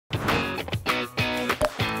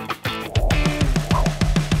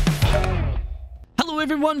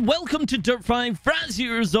everyone, welcome to Dirt 5. Frazzz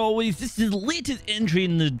here as always. This is the latest entry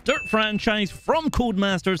in the Dirt franchise from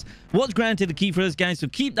Codemasters. Was granted a key for this, guys, so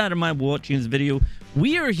keep that in mind while watching this video.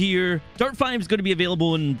 We are here. Dirt 5 is going to be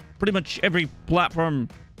available on pretty much every platform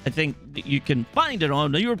I think that you can find it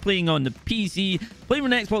on. Now, you're playing on the PC, playing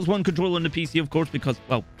with an Xbox One controller on the PC, of course, because,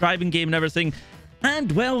 well, driving game and everything.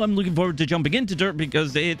 And, well, I'm looking forward to jumping into Dirt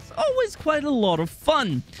because it's always quite a lot of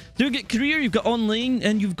fun. So you get career, you've got online,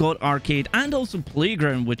 and you've got arcade, and also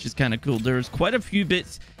playground, which is kind of cool. There's quite a few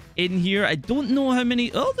bits in here. I don't know how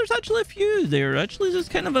many. Oh, there's actually a few there. Actually, there's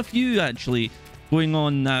kind of a few, actually, going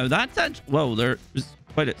on now. That's actually, well, there's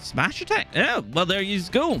quite a smash attack. Yeah, well, there you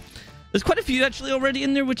go. There's quite a few actually already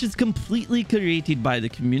in there, which is completely created by the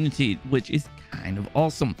community, which is kind of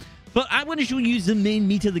awesome. But I want to show you the main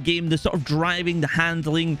meat of the game, the sort of driving, the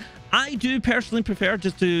handling. I do personally prefer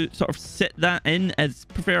just to sort of sit that in as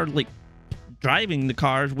prefer like driving the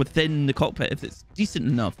cars within the cockpit if it's decent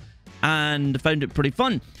enough, and found it pretty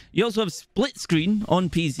fun. You also have split screen on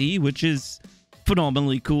PC, which is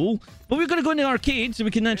phenomenally cool. But we're going to go into arcade so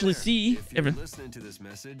we can actually see everything. If you're listening to this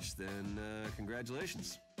message, then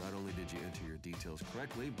congratulations. Not only did you enter your details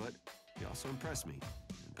correctly, but you also impressed me.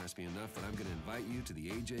 Impressed me enough that I'm going to invite you to the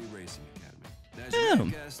AJ Racing Academy. As your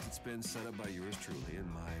guest, it's been set up by yours truly, and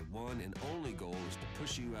my one and only goal is to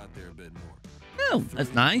push you out there a bit more. Oh,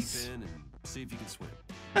 that's nice. And see if you can swim.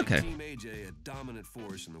 Okay. Team AJ, a dominant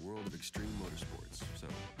force in the world of extreme motorsports. So,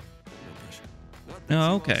 no pressure.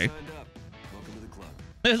 Oh, okay. Welcome to the club.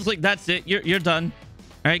 It's like, that's it. You're done.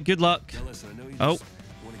 All right, good luck. Now listen, I know you just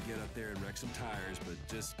want to get up there and wreck some tires, but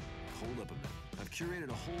just hold up a minute. I've curated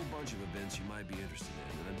a whole bunch of events you might be interested in.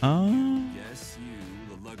 And yes,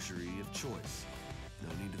 you, the luxury of choice. No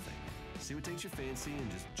need to think. See what takes your fancy and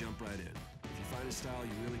just jump right in. If you find a style you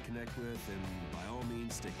really connect with, then by all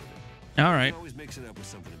means stick with it. All right. You can always mix it up with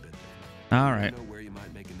something a bit different. All right. You know where you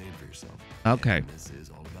might make a name for yourself. Okay. And this is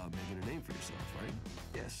all about making a name for yourself, right?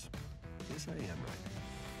 Yes. Yes, I am right.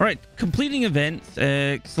 All right, completing events.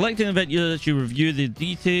 Select an event you review the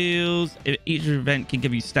details. Each event can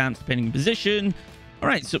give you stamps depending on position. All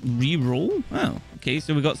right, so re-roll. Oh, okay.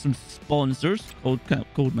 So we got some sponsors,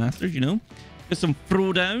 Codemasters, you know. Got some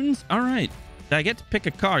throwdowns. All right. Did I get to pick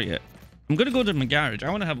a car yet? I'm going to go to my garage. I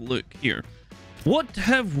want to have a look here. What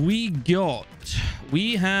have we got?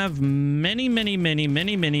 We have many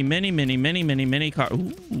cars.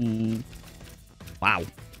 Ooh. Wow.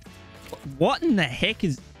 What in the heck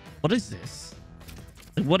is... What is this?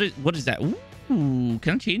 What is that? Ooh,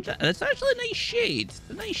 can I change that? That's actually a nice shade. It's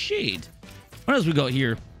a nice shade. What else we got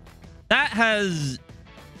here? That has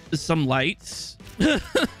some lights.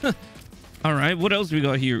 All right, what else we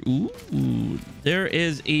got here? Ooh, there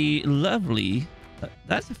is a lovely...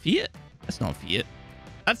 That's a Fiat. That's not a Fiat.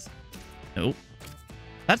 That's... Nope.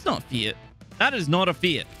 That's not Fiat. That is not a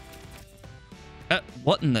Fiat.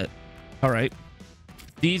 What in the... All right.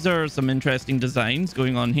 These are some interesting designs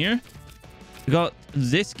going on here. We got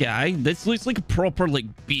this guy. This looks like a proper, like,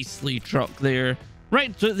 beastly truck there.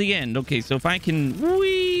 Right to the end. Okay, so if I can...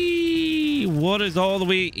 Whee! What is all the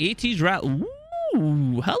way... 80s rally...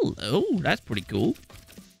 Ooh, hello. That's pretty cool.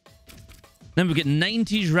 Then we get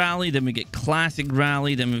 90s rally. Then we get classic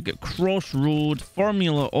rally. Then we've got crossroad,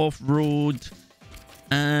 Formula off-road.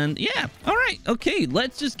 And yeah, all right, okay,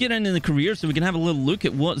 let's just get into the career so we can have a little look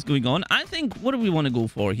at what's going on. I think, what do we want to go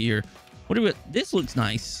for here? What do we... This looks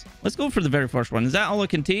nice. Let's go for the very first one. Is that all I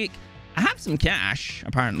can take? I have some cash,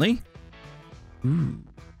 apparently. Ooh.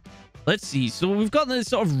 Let's see. So we've got this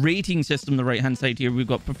sort of rating system on the right-hand side here. We've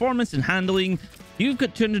got performance and handling. You've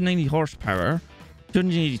got 290 horsepower,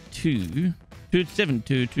 282,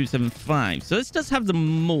 272, 275. So this does have the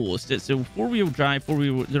most. It's a four-wheel drive,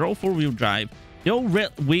 they're all four-wheel drive. They all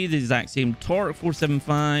weigh the exact same. Torque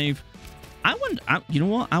 475. You know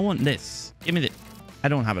what? I want this. Give me the... I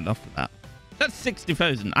don't have enough for that. That's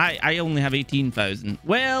 60,000. I only have 18,000.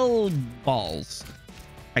 Well, balls.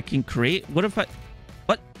 I can create... What if I...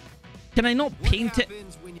 What? Can I not paint it?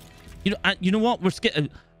 You know what? We're scared.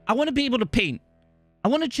 I want to be able to paint. I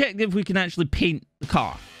want to check if we can actually paint the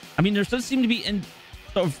car. I mean, there does seem to be in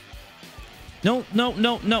sort of... No.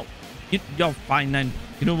 You're fine then.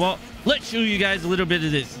 You know what? Let's show you guys a little bit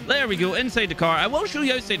of this. There we go, inside the car. I will show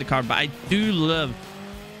you outside the car, but I do love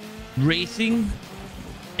racing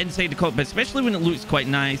inside the cockpit, especially when it looks quite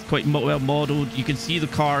nice, quite well modeled. You can see the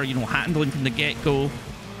car, you know, handling from the get-go.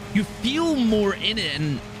 You feel more in it,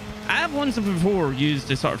 and I have once before used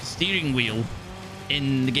a sort of steering wheel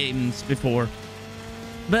in the games before.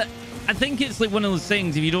 But I think it's like one of those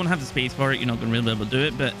things, if you don't have the space for it, you're not going to really be able to do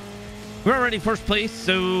it. But we're already first place,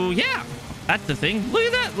 so yeah. That's the thing. Look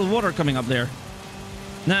at that. The water coming up there.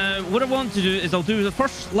 Now, what I want to do is I'll do the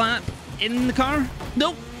first lap in the car.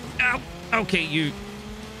 Nope. Ow. Okay,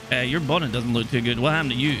 your bonnet doesn't look too good. What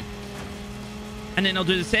happened to you? And then I'll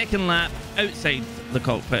do the second lap outside the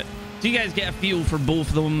cockpit. So you guys get a feel for both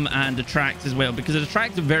of them and the tracks as well, because the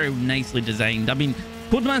tracks are very nicely designed. I mean,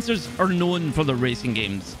 Codemasters are known for their racing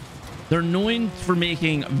games. They're known for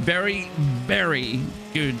making very, very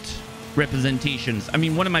good representations. I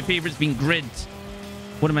mean, one of my favorites being Grid.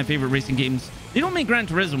 One of my favorite racing games. They don't make Gran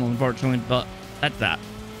Turismo, unfortunately, but that's that.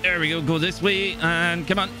 There we go. Go this way and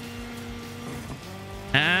come on.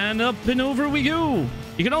 And up and over we go.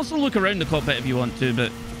 You can also look around the cockpit if you want to,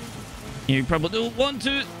 but you probably don't want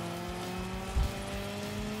to.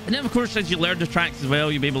 And then, of course, as you learn the tracks as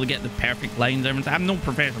well, you'll be able to get the perfect lines and everything. I'm no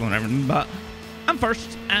professional and everything, but I'm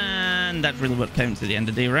first, and that's really what counts at the end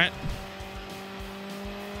of the day, right?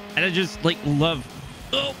 And I just, like, love...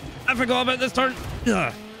 Oh, I forgot about this turn.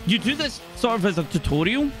 Ugh. You do this sort of as a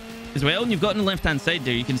tutorial as well, and you've got on the left-hand side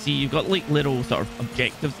there, you can see you've got, like, little sort of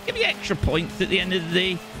objectives. Give you extra points at the end of the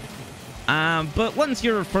day. But once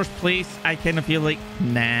you're first place, I kind of feel like,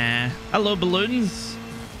 nah. Hello, balloons.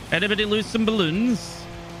 Anybody lose some balloons?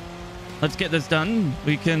 Let's get this done.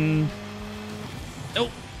 We can...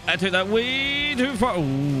 Oh, I took that way too far. Ooh.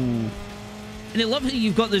 And I love how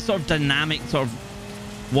you've got this sort of dynamic sort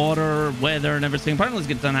of water, weather, and everything. Apparently, let's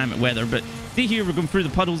get dynamic weather, but see here, we're going through the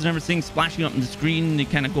puddles and everything, splashing up on the screen. They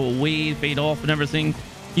kind of go away, fade off, and everything.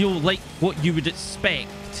 You'll like what you would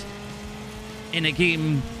expect in a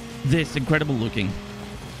game this incredible looking.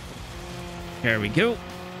 There we go.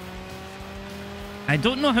 I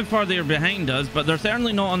don't know how far they're behind us, but they're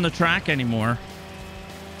certainly not on the track anymore.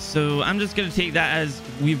 So I'm just going to take that as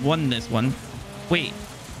we've won this one. Wait,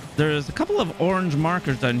 there's a couple of orange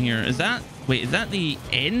markers down here. Is that... Wait, is that the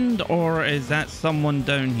end, or is that someone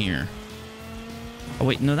down here? Oh,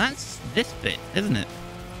 wait, no, that's this bit, isn't it?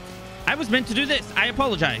 I was meant to do this. I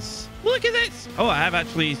apologize. Look at this. Oh, I have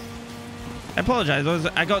actually... I apologize.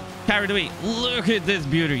 I got carried away. Look at this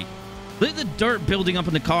beauty. Look at the dirt building up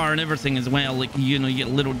in the car and everything as well. Like, you know, you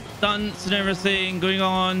get little stunts and everything going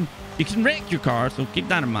on. You can wreck your car, so keep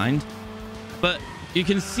that in mind. But you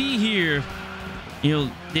can see here, you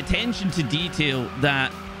know, the attention to detail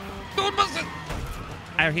that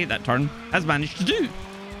I hate that turn has managed to do.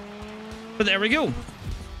 But there we go.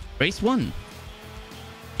 Race 1.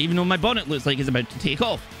 Even though my bonnet looks like it's about to take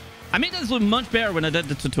off. I made this look much better when I did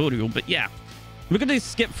the tutorial, but yeah. We're going to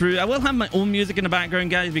skip through. I will have my own music in the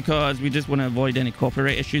background, guys, because we just want to avoid any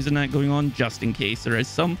copyright issues and that going on, just in case there is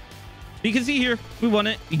some. You can see here, we won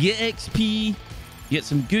it. You get XP, you get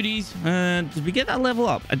some goodies. Did we get that level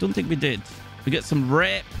up? I don't think we did. We get some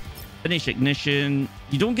rep, finish ignition.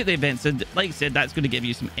 You don't get the events. And like I said, that's going to give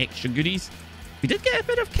you some extra goodies. We did get a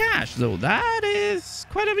bit of cash, though. That is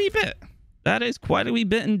quite a wee bit. That is quite a wee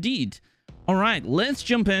bit indeed. All right, let's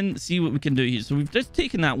jump in, see what we can do here. So we've just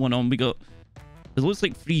taken that one on. We got... It looks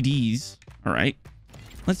like 3Ds. All right.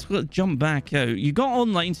 Let's jump back out. You got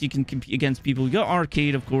online so you can compete against people. You got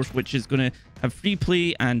arcade, of course, which is going to have free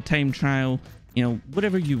play and time trial. You know,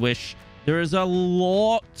 whatever you wish. There is a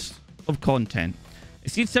lot of content.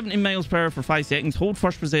 Exceed 70 miles per hour for 5 seconds. Hold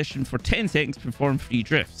first position for 10 seconds. Perform free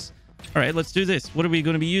drifts. All right, let's do this. What are we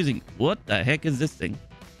going to be using? What the heck is this thing?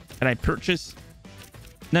 Can I purchase?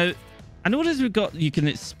 Now, I notice we've got... You can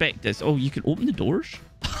expect this. Oh, you can open the doors?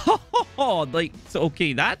 Like, so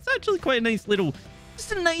okay, that's actually quite a nice little,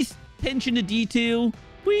 just a nice attention to detail.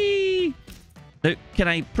 Whee! Now, can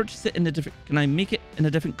I purchase it in a different, can I make it in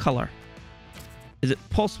a different color? Is it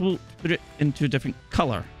possible to put it into a different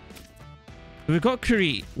color? So we've got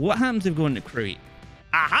create. What happens if we go into create?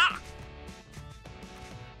 Aha!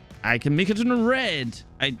 I can make it in a red.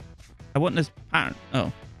 I want this pattern.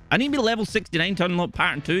 Oh, I need to be level 69 to unlock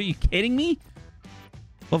pattern 2. Are you kidding me?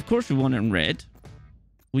 Well, of course we want it in red.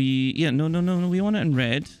 Yeah, no, we want it in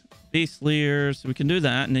red. Base layer, so we can do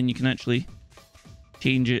that, and then you can actually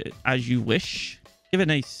change it as you wish. Give it a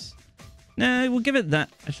nice... No, we'll give it that.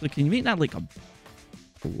 Actually, can you make that like a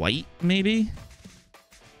white, maybe?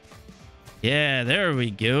 Yeah, there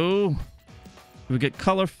we go. We get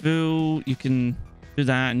colorful. You can do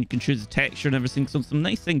that, and you can choose the texture and everything. So some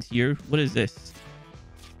nice things here. What is this?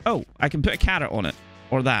 Oh, I can put a carrot on it,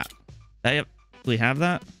 or that. Do I actually have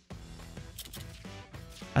that?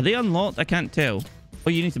 Are they unlocked? I can't tell. Oh,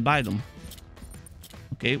 you need to buy them.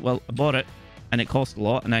 Okay, well, I bought it, and it cost a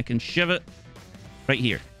lot, and I can shove it right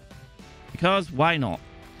here. Because, why not?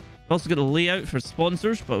 We've also got a layout for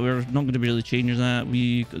sponsors, but we're not going to be really changing that.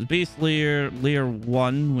 We got the base layer, layer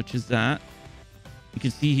 1, which is that. You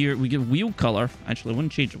can see here, we get wheel color. Actually, I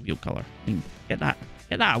want to change the wheel color. I mean, get that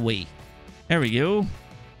away. There we go.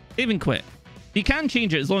 Save and quit. You can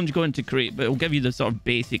change it as long as you go into create, but it'll give you the sort of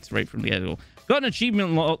basics right from the get-go. Got an achievement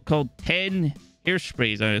unlock called 10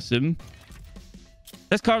 airsprays, I assume.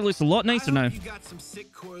 This car looks a lot nicer now. You got some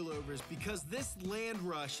sick coilovers because this land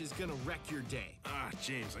rush is gonna wreck your day. Ah,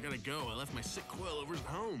 James, I gotta go. I left my sick coilovers at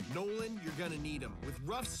home. Nolan, you're gonna need them. With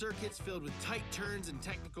rough circuits filled with tight turns and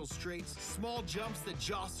technical straights, small jumps that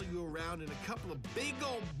jostle you around, and a couple of big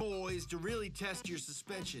old boys to really test your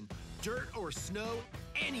suspension. Dirt or snow,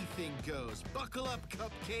 anything goes. Buckle up,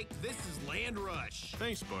 Cupcake. This is Land Rush.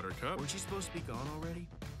 Thanks, Buttercup. Weren't you supposed to be gone already?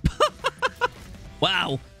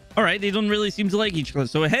 Wow. All right, they don't really seem to like each other.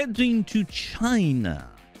 So we're heading to China.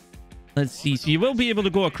 Let's see. So you will be able to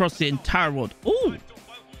go across the entire world. Oh!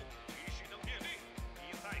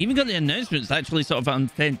 Even got the announcements actually sort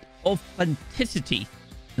of authenticity.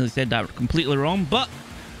 They said that completely wrong, but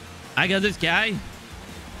I got this guy.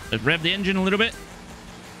 Let's rev the engine a little bit.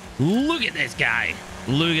 Look at this guy.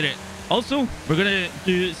 Look at it. Also, we're going to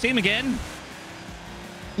do the same again.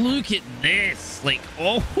 Look at this. Like,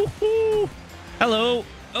 oh, hello.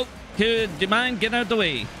 Oh, could you mind getting out of the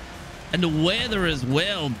way? And the weather as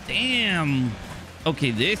well. Damn.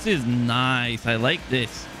 Okay, this is nice. I like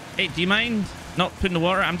this. Hey, do you mind not putting the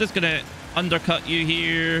water? I'm just going to undercut you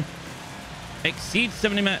here. Exceed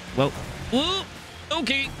 70 minutes. Well, whoa.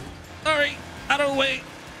 Okay. All right. Out of the way.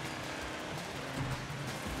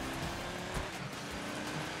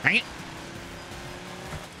 Hang it.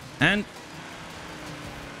 And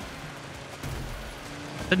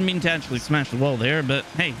didn't mean to actually smash the wall there, but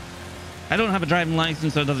hey, I don't have a driving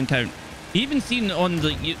license, so it doesn't count. You even seen on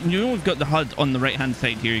the, you know, we've got the HUD on the right hand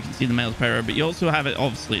side here. You can see the miles per hour, but you also have it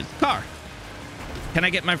obviously as a car. Can I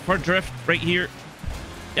get my fur drift right here?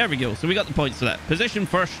 There we go. So we got the points for that. Position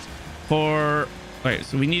first for, right,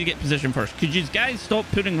 so we need to get position first. Could you guys stop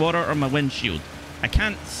putting water on my windshield? I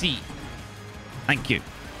can't see. Thank you.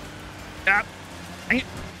 Ah, hang it.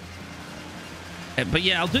 But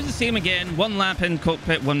yeah, I'll do the same again. One lap in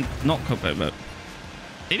cockpit, one not cockpit, but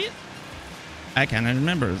maybe it? I can't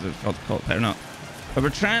remember if it's called cockpit or not. But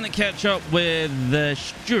we're trying to catch up with the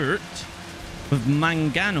Stuart, with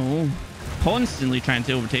Mangano constantly trying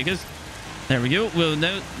to overtake us. There we go. Well,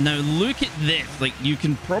 now look at this. Like, you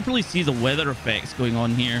can properly see the weather effects going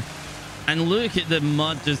on here. And look at the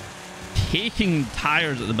mud just taking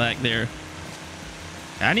tires at the back there.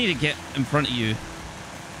 I need to get in front of you.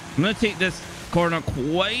 I'm going to take this corner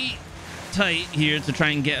quite tight here to try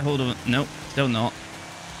and get hold of it. Nope, still not.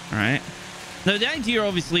 All right. Now, the idea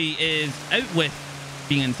obviously is out with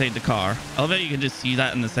being inside the car. I love how you can just see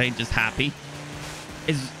that on the side, just happy.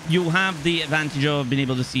 Is you'll have the advantage of being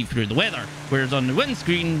able to see through the weather. Whereas on the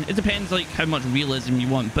windscreen, it depends like how much realism you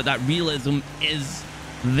want. But that realism is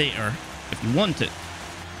there if you want it.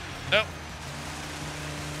 Oh.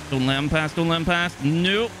 Don't let him pass, don't let him pass.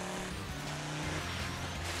 Nope.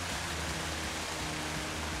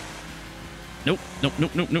 Nope, nope,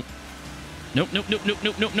 nope, nope, nope. Nope, nope, nope, nope,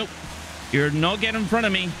 nope, nope, nope. You're not getting in front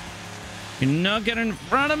of me. You're not getting in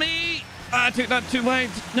front of me. Ah, I took that too wide.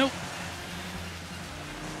 Nope.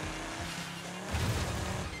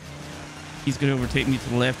 He's going to overtake me to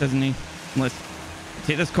the left, isn't he? Let's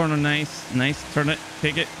take this corner. Nice. Nice. Turn it.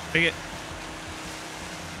 Take it. Take it.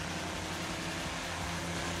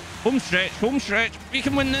 Home stretch. Home stretch. We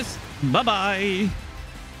can win this. Bye-bye.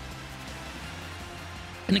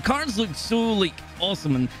 And the cars look so, like,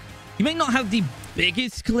 awesome. And you might not have the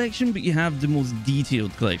biggest collection, but you have the most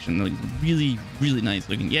detailed collection. Like, really, really nice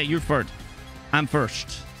looking. Yeah, you're third. I'm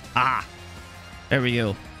first. Ah. There we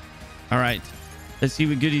go. All right. Let's see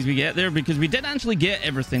what goodies we get there, because we did actually get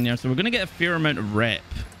everything there. So we're going to get a fair amount of rep.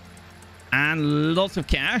 And lots of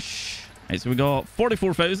cash. All right, so we got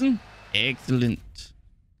 44,000. Excellent.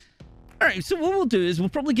 All right, so what we'll do is we'll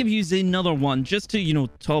probably give you another one just to, you know,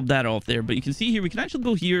 top that off there. But you can see here, we can actually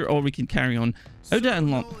go here or we can carry on. How do I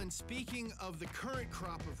unlock? Nolan, speaking of the current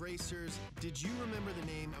crop of racers, did you remember the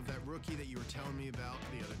name of that rookie that you were telling me about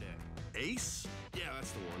the other day? Ace? Yeah,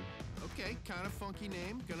 that's the one. Okay, kind of funky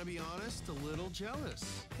name. Gonna be honest, a little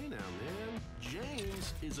jealous. Hey now, man.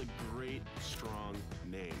 James is a great, strong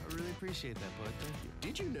name. I really appreciate that, bud. Thank you.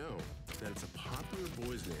 Did you know that it's a popular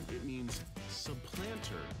boy's name? It means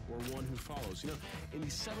supplanter, or one who follows. You know, in the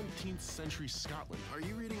 17th century Scotland. Are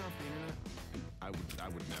you reading off the internet? I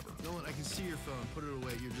would never. Nolan, I can see your phone. Put it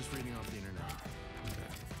away. You're just reading off the internet.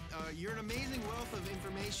 You're an amazing wealth of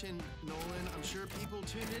information, Nolan. I'm sure people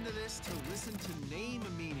tuned into this to listen to name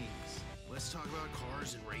meanings. Let's talk about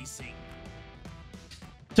cars and racing.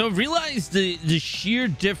 So realize the sheer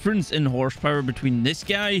difference in horsepower between this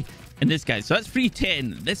guy and this guy. So that's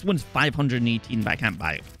 310. This one's 518, but I can't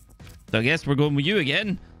buy it. So I guess we're going with you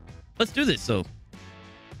again. Let's do this, though.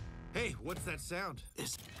 Hey, what's that sound?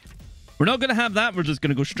 We're not going to have that. We're just going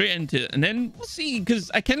to go straight into it. And then we'll see, because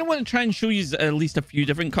I kind of want to try and show you at least a few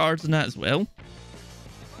different cars in that as well.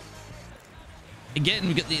 Again,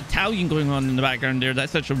 we got the Italian going on in the background there.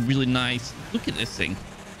 That's such a really nice... Look at this thing.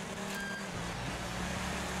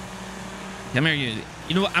 Come here, you.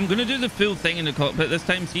 You know what? I'm going to do the full thing in the cockpit this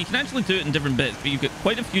time, so you can actually do it in different bits, but you've got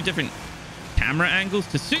quite a few different camera angles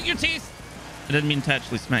to suit your taste. I didn't mean to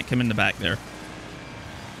actually smack him in the back there.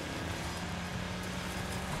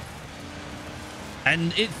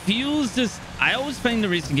 And it feels just... I always find the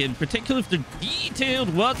racing games, particularly if they're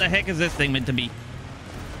detailed. What the heck is this thing meant to be?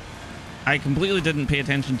 I completely didn't pay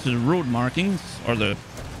attention to the road markings or the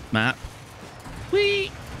map.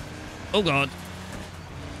 Whee! Oh god.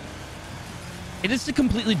 It is a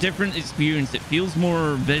completely different experience. It feels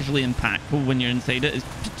more visually impactful when you're inside it,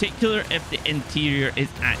 particularly if the interior is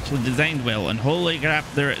actually designed well. And holy crap,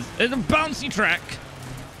 there is a bouncy track.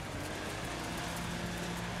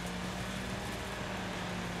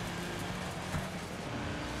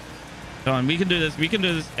 Come on, we can do this. We can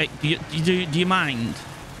do this. Hey, do you mind?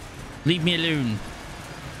 Leave me alone.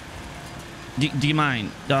 Do you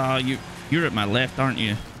mind? You're at my left, aren't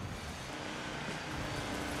you?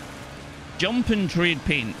 Jump and trade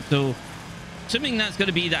paint. So, assuming that's going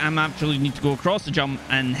to be that I'm actually need to go across the jump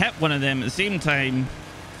and hit one of them at the same time.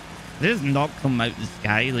 Just knock them out the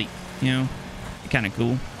sky, like, you know, kind of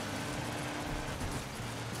cool.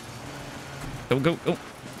 Go, go, go.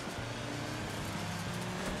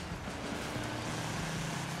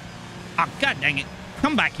 Oh, god dang it.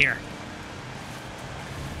 Come back here.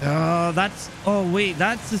 Oh, that's... Oh, wait.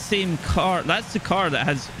 That's the same car. That's the car that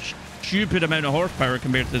has stupid amount of horsepower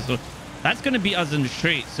compared to this. So that's going to beat us in the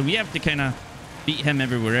straight. So we have to kind of beat him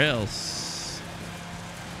everywhere else.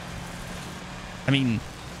 I mean,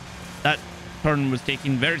 that turn was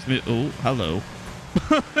taking very smooth. Oh, hello.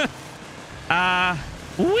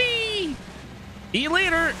 Whee! See you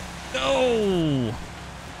later. Oh!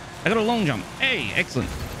 I got a long jump. Hey, excellent.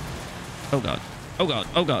 Oh god. Oh god.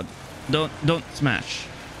 Oh god. Don't smash.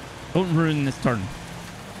 Don't ruin this turn.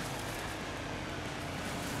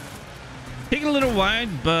 Taking a little wide,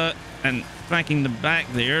 but and smacking the back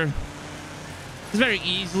there. It's very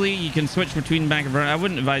easily. You can switch between back and front. I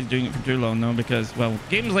wouldn't advise doing it for too long though, because well,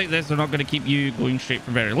 games like this are not going to keep you going straight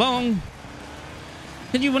for very long.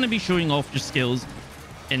 And you want to be showing off your skills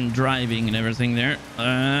in driving and everything there.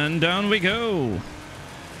 And down we go.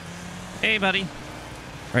 Hey, buddy.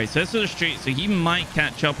 Right, so this is the straight, so he might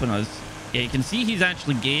catch up on us. Yeah, you can see he's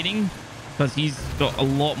actually gaining because he's got a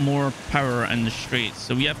lot more power in the straight.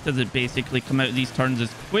 So we have to basically come out of these turns as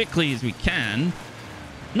quickly as we can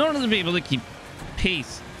in order to be able to keep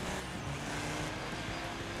pace.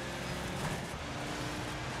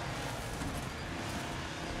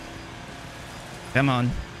 Come on,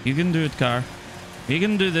 you can do it, car. You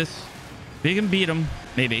can do this. We can beat him.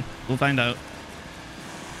 Maybe. We'll find out.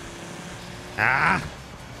 Ah!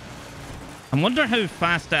 I wonder how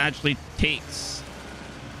fast it actually takes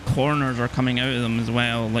corners are coming out of them as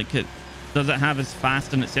well. Like, does it have as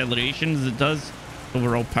fast an acceleration as it does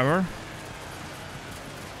overall power?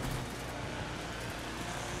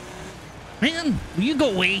 Man, will you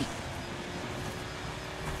go away?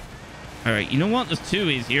 Alright, you know what? There's two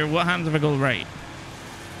ways here. What happens if I go right?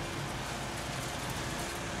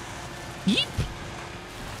 Yeep!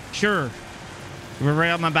 Sure. We're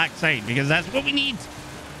right on my backside because that's what we need.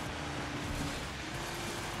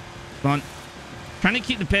 Come on. Trying to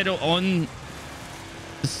keep the pedal on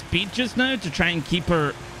the speed just now to try and keep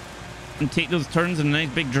her and take those turns in a nice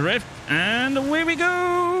big drift. And away we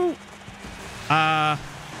go. Back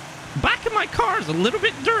of my car is a little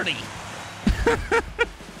bit dirty.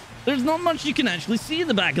 There's not much you can actually see in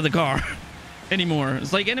the back of the car anymore.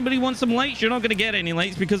 It's like anybody wants some lights, you're not going to get any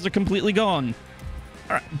lights because they're completely gone.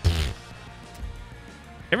 All right.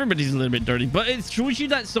 Everybody's a little bit dirty, but it shows you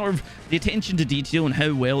that sort of the attention to detail and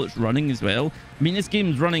how well it's running as well. I mean, this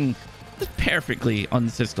game's running just perfectly on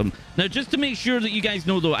the system. Now, just to make sure that you guys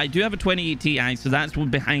know, though, I do have a 2080 Ti, so that's what's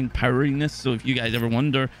behind powering this. So if you guys ever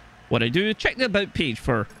wonder what I do, check the about page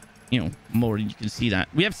for, you know, more, and you can see that.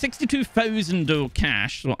 We have 62,000 though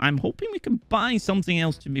cash, so I'm hoping we can buy something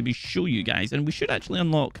else to maybe show you guys, and we should actually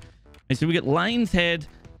unlock. Right, so we get Lion's Head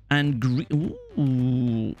and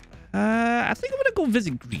Ooh. I think I'm gonna go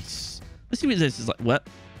visit Greece. Let's see what this is like. What?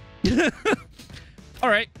 All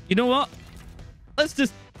right, you know what? Let's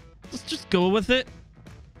just go with it,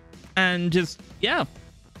 and just yeah.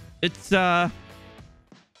 It's what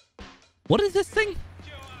is this thing?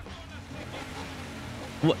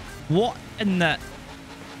 What in the?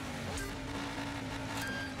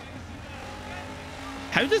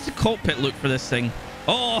 How does the cockpit look for this thing?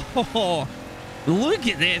 Oh, look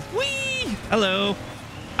at this. Whee! Hello.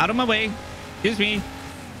 Out of my way. Excuse me.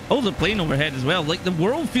 Oh, the plane overhead as well. Like, the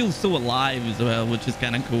world feels so alive as well, which is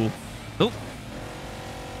kind of cool. Oh.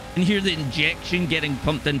 And hear the injection getting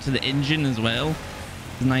pumped into the engine as well.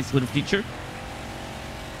 It's a nice little feature.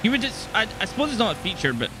 You would just... I suppose it's not a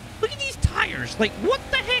feature, but look at these tires. Like, what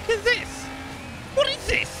the heck is this? What is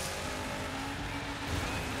this?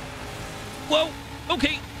 Whoa.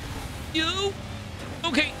 Okay. You.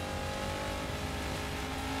 Okay.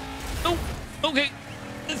 Oh. Okay.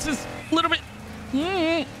 This is a little bit...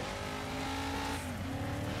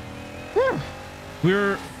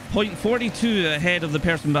 We're 0.42 ahead of the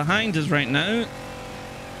person behind us right now.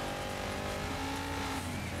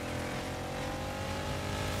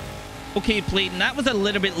 Okay, Playton, that was a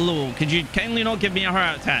little bit low. Could you kindly not give me a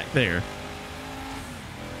heart attack there?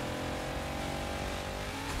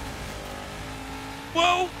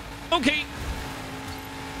 Whoa! Okay.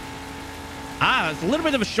 Ah, it's a little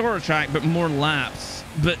bit of a shorter track, but more laps.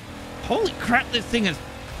 But holy crap, this thing is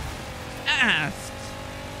fast.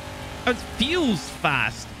 It feels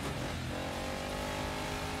fast.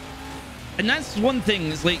 And that's one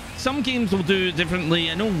thing. It's like some games will do it differently.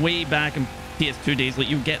 I know way back in PS2 days, like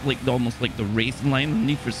you get like almost like the racing line,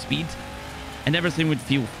 Need for Speed, and everything would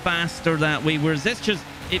feel faster that way. Whereas this just,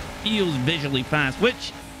 it feels visually fast,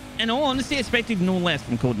 which in all honesty I expected no less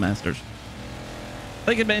from Codemasters.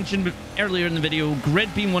 Like I mentioned earlier in the video,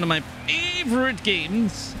 Grid being one of my favorite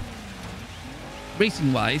games,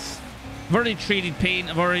 racing wise. I've already traded paint,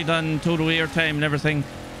 I've already done total airtime and everything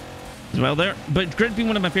as well there. But Grid being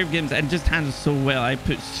one of my favorite games and just handles so well. I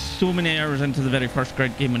put so many hours into the very first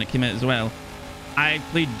Grid game when it came out as well. I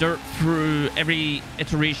played Dirt through every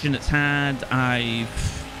iteration it's had.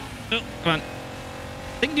 Oh, come on.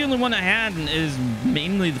 I think the only one I had is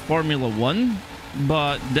mainly the Formula 1,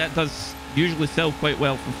 but that does usually sell quite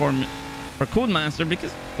well for Codemaster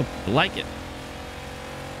because people like it.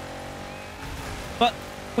 But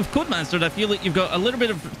with Codemaster, I feel like you've got a little bit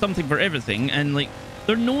of something for everything, and like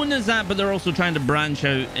they're known as that, but they're also trying to branch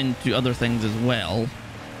out into other things as well.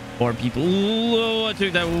 Or people... Oh, I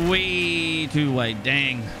took that way too wide.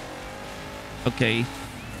 Dang. Okay.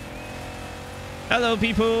 Hello,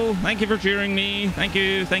 people. Thank you for cheering me. Thank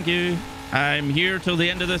you. Thank you. I'm here till the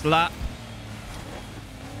end of this lap.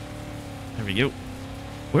 There we go.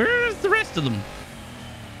 Where's the rest of them?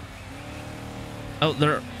 Oh,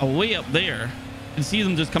 they're way up there. You can see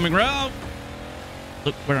them just coming around.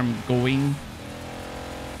 Look where I'm going.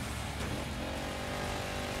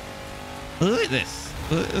 Look at this.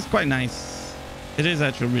 It's quite nice. It is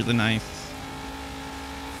actually really nice.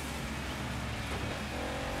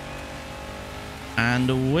 And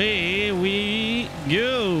away we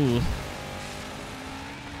go.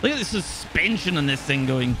 Look at the suspension on this thing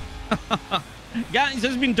going. Guys,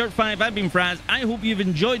 this has been Dirt 5. I've been Frazzz. I hope you've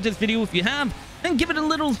enjoyed this video. If you have, then give it a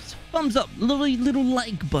little thumbs up, little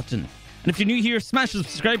like button. And if you're new here, smash the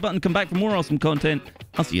subscribe button. Come back for more awesome content.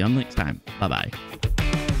 I'll see you on next time. Bye-bye.